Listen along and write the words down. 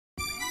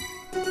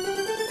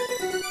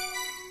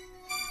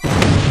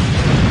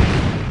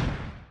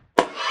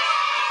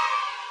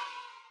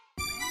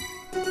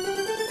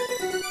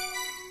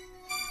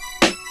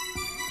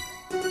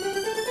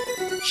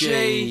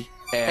JME.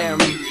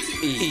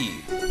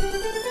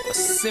 A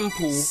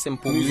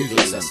simple music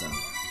lesson.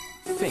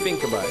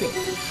 Think about it.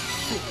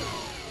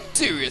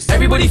 Serious.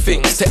 Everybody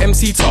thinks to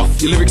MC tough,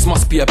 your lyrics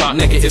must be about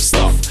negative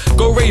stuff.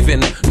 Go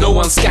raving, no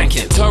one's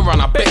skanking. Turn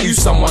around, I bet you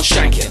someone's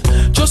shanking.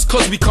 Just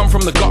cause we come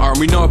from the gutter and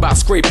we know about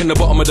scraping the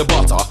bottom of the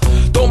butter,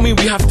 don't mean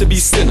we have to be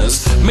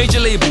sinners. Major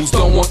labels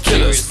don't want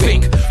killers.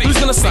 Think, who's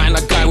gonna sign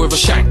a guy with a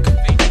shank?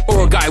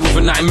 Or a guy with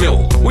a 9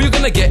 mil? What you're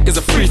gonna get is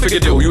a 3-figure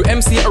deal. You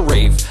MC at a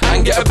rave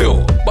and get a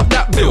bill, but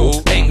that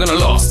bill ain't gonna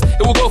last.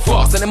 It will go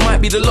fast and it might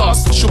be the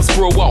last shops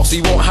for a while, so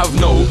you won't have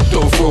no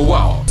dough for a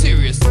while.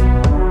 Serious.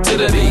 To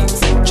the beat,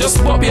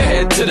 just bop your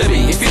head to the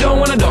beat. If you don't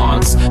wanna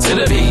dance, to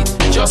the beat,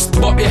 just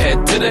bop your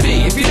head to the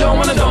beat. If you don't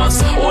wanna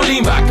dance, or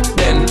lean back,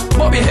 then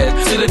bop your head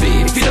to the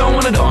beat. If you don't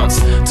wanna dance,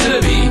 to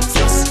the beat,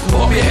 just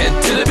bop your head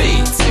to the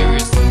beat.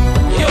 Serious.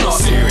 You're not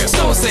serious,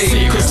 don't say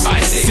serious, cause I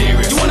say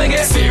serious. You wanna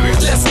get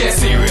serious, let's get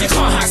serious. You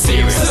can't hack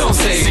serious, so don't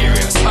say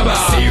serious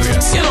about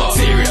serious. You're not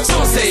serious,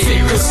 don't say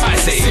serious, cause I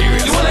say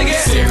serious. You wanna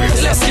get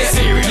serious, let's get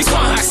serious. You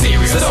can't hack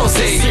serious, so don't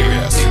say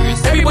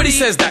serious. Everybody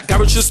says that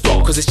garage should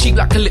stop cause it's cheap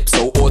like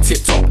Calypso or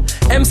Tip Top.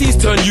 MCs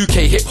turn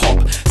UK hip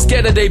hop,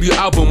 scared the debut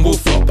album will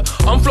flop.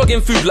 I'm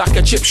flogging food like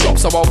a chip shop,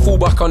 so I'll fall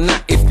back on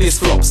that if this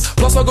flops.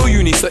 Plus I go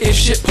uni, so if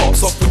shit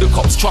pops off with the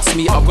cops, trust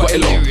me, I've got it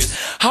locked.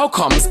 How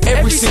comes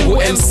every single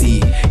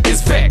MC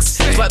is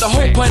vexed? It's like the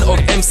whole point of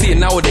MCing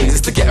nowadays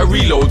is to get a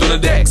reload on the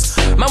decks.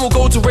 Man will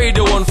go to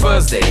radio on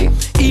Thursday,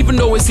 even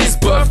though it's his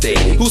birthday.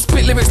 He'll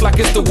spit lyrics like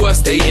it's the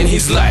worst day in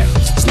his life.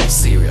 It's not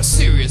serious.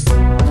 Serious.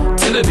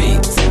 To the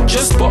beat,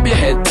 just bop your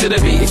head to the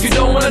beat. If you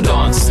don't wanna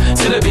dance,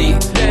 to the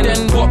beat,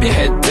 then bop your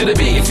head to the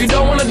beat. If you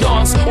don't wanna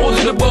dance, or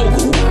do the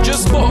vocal,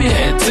 just bop your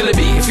head to the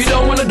beat. If you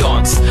don't wanna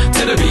dance,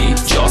 to the beat,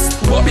 just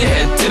bop your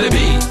head to the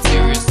beat.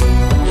 Serious.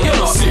 You're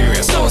not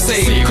serious, don't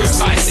say serious,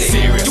 cause I say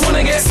serious. You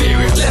wanna get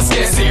serious, let's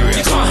get serious.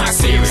 You can't hack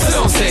serious, so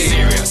don't say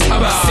serious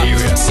about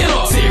serious. You're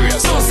not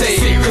serious, don't say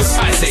serious, cause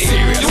I say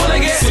serious. You wanna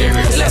get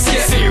serious, let's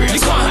get serious. You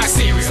can't hack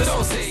serious, so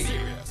don't say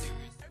serious.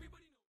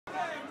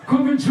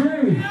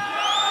 Coventry,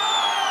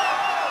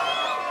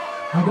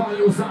 I got a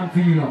little something for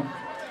you lot.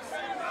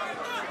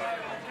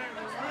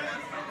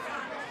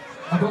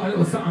 I got a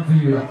little something for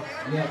you lot.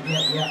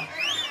 Yeah.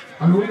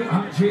 Are we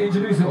going to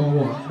introduce it or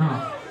what?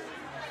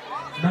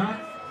 Nah?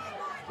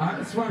 Alright,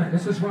 let's run it,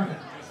 let's just run it.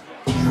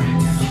 Yeah.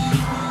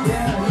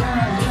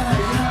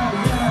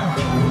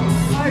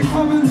 Hey,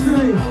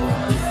 Coventry!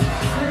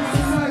 Make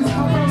some noise,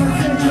 come on,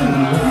 attention.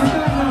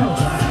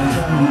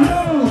 You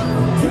don't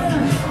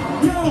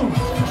know.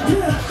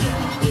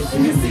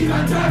 You can see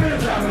man driving a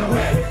German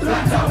way.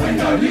 Blacked out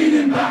window,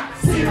 leaning back.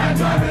 See man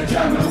driving a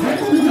German way.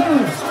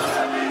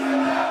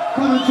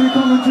 Coventry!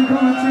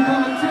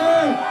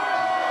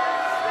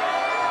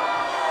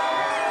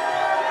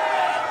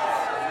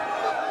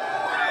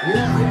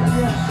 Yeah.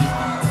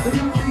 The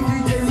young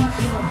DJ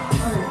Maximum.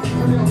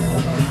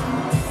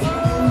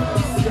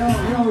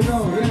 Yo.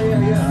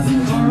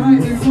 Alright,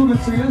 then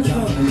Coventry, let's go.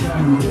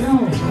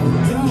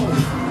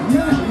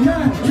 Yeah.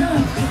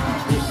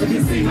 If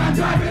you see man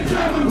driving a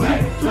German way,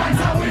 lights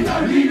out window,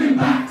 leaning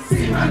back.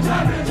 See man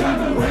driving a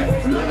German way,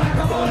 look like a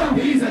baller,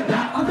 he's a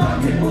that. I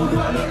don't get bored, do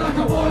I look like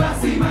a baller?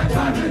 See man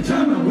driving a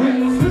German way.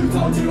 Who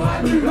told you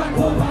I look like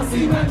Paul? I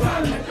see man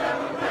driving a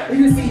German way. If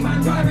you see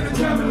man driving a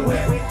German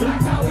way,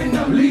 blacked out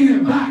window, leaning